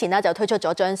佢之前咧就推出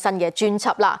咗張新嘅專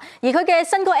輯啦。而佢嘅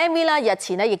新歌 MV 啦，日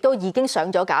前咧亦都已經上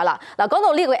咗架啦。嗱，講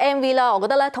到呢個 MV 啦，我覺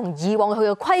得咧同以往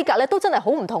佢嘅規格咧都真係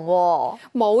好唔同喎。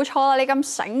冇錯啦，你咁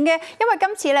醒嘅，因為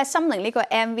今次咧心凌呢個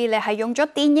MV 咧係用咗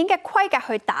電影嘅規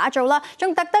格去打造啦，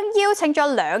仲特登邀請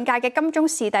咗2屆嘅金鐘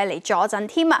視帝嚟助陣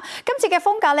添啊！今次嘅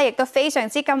風格咧亦都非常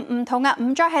之咁唔同啊，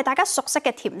唔再係大家熟悉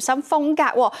嘅甜心風格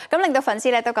喎，咁令到粉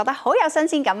絲咧都覺得好有新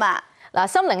鮮感啊！嗱，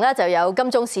心凌咧就有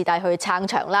金鐘視帝去撐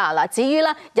場啦。嗱，至於咧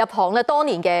入行咧多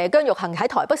年嘅姜育恆喺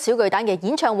台北小巨蛋嘅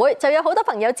演唱會，就有好多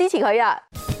朋友支持佢啊！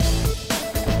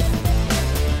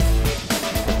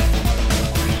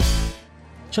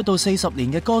出道40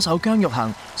年嘅歌手姜育恆，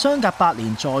相隔8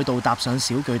年再度踏上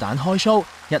小巨蛋開 show，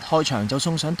 一開場就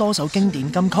送上多首經典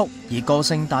金曲，以歌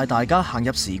聲帶大家行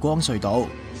入時光隧道。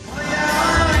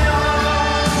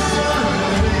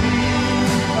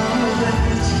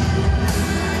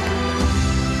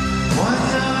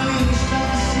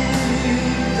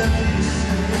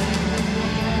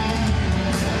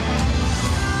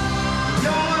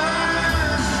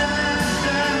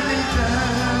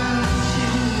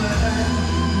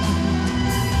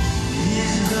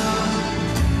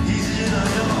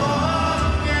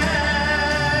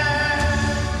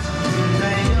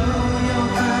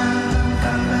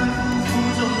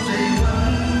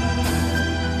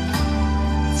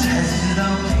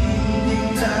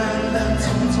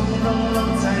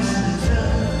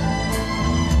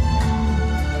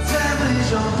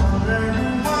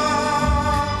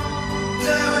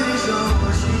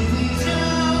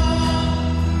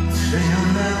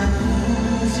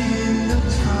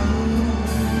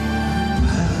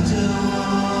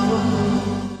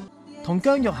同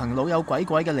姜育恆老友鬼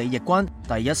鬼嘅李奕君，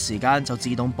第一時間就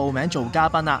自動報名做嘉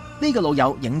賓啦！呢個老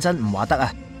友認真唔話得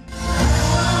啊！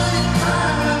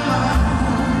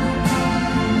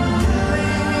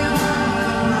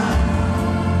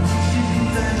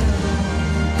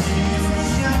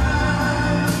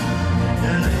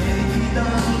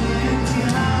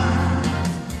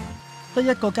得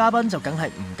一個嘉賓就梗係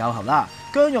唔夠合啦！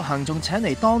姜育恆仲請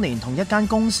嚟當年同一間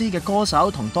公司嘅歌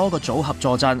手同多個組合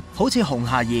助陣，好似紅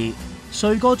孩兒、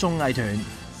帥哥綜藝團、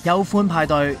憂歡派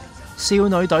對、少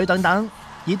女隊等等。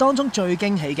而當中最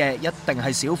驚喜嘅一定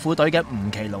係小虎隊嘅吳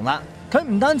奇隆啦！佢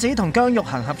唔單止同姜育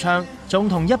恆合唱，仲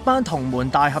同一班同門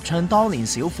大合唱當年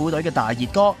小虎隊嘅大熱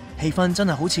歌，氣氛真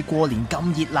係好似過年咁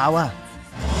熱鬧啊！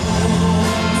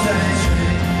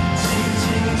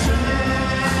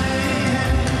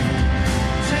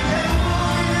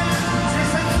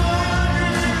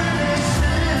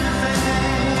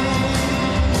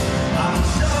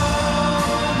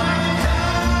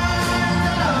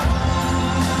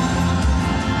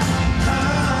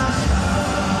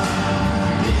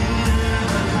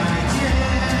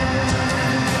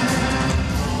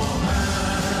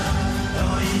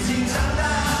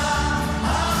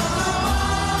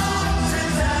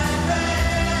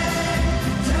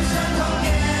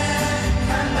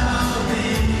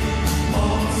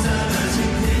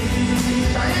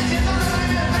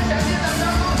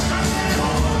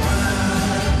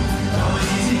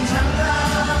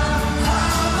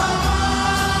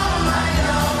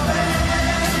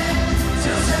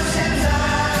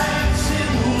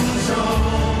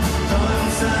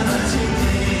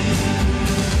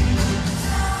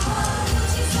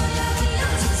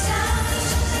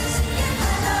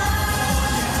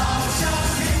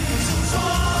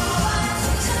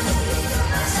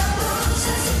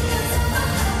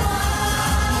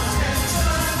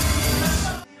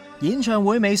演唱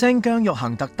會尾聲，姜育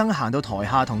恆特登行到台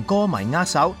下同歌迷握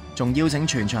手，仲邀請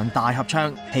全場大合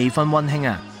唱，氣氛溫馨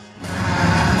啊！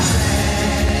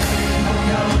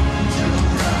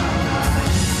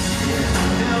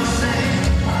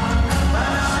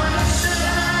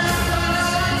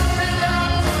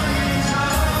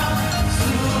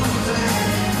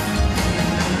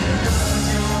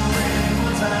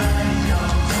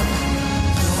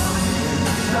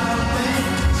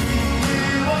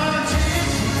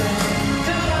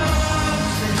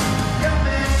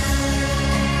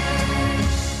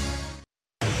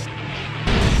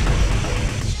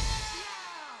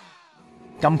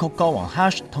金曲歌王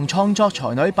Hush 同創作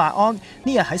才女白安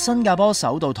呢日喺新加坡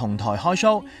首度同台開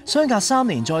show， 相隔3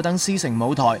年再登獅城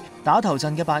舞台，打頭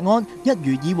陣嘅白安一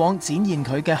如以往展現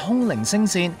佢嘅空靈聲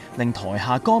線，令台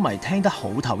下歌迷聽得好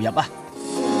投入啊！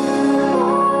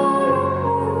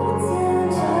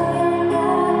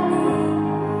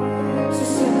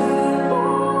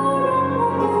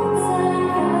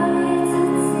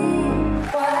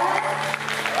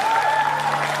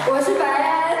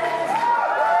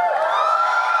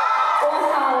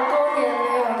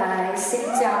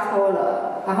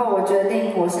然后我决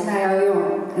定，我现在要用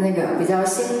那个比较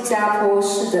新加坡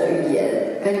式的语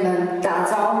言跟你们打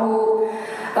招呼。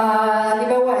你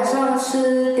们晚上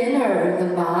吃 dinner 了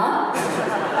吗？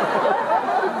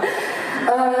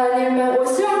我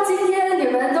希望今天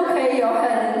你们都可以有很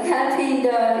happy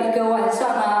的一个晚上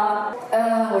啊。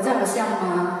我这樣有像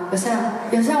嗎？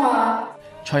有像嗎？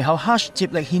隨後 Hush 接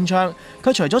力獻唱，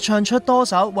佢除咗唱出多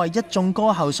首為一眾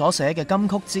歌后所寫嘅金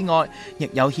曲之外，亦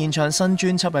有獻唱新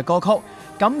專輯嘅歌曲，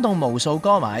感動無數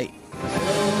歌迷。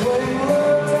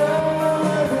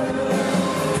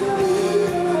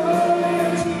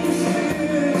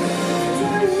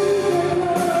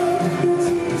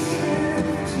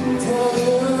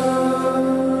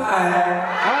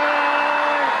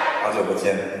好久不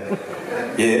見，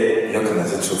也有可能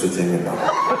是初次見面吧。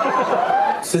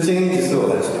時間一直是我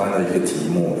很喜歡的一個題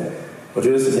目，我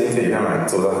覺得時間可以讓人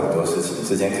做到很多事情，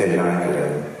時間可以讓一個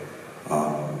人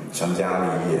成家立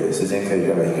業，時間可以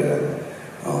讓一個人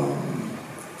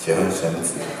結婚生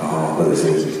子，然後或者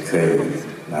是可以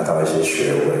拿到一些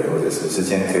學位，或者是時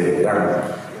間可以讓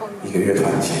一個樂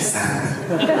團解散，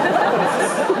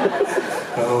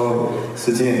然後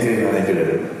時間也可以讓一個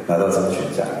人拿到金曲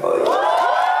獎。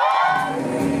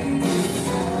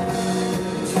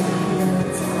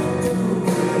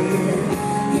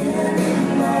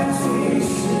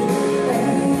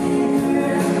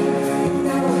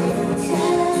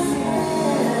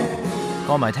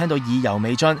歌迷聽到意猶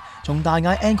未盡，仲大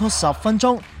嗌 encore 10分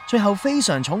鐘，最後非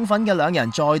常寵粉嘅兩人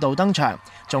再度登場，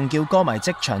仲叫歌迷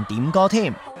即場點歌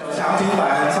添。想聽白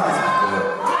人唱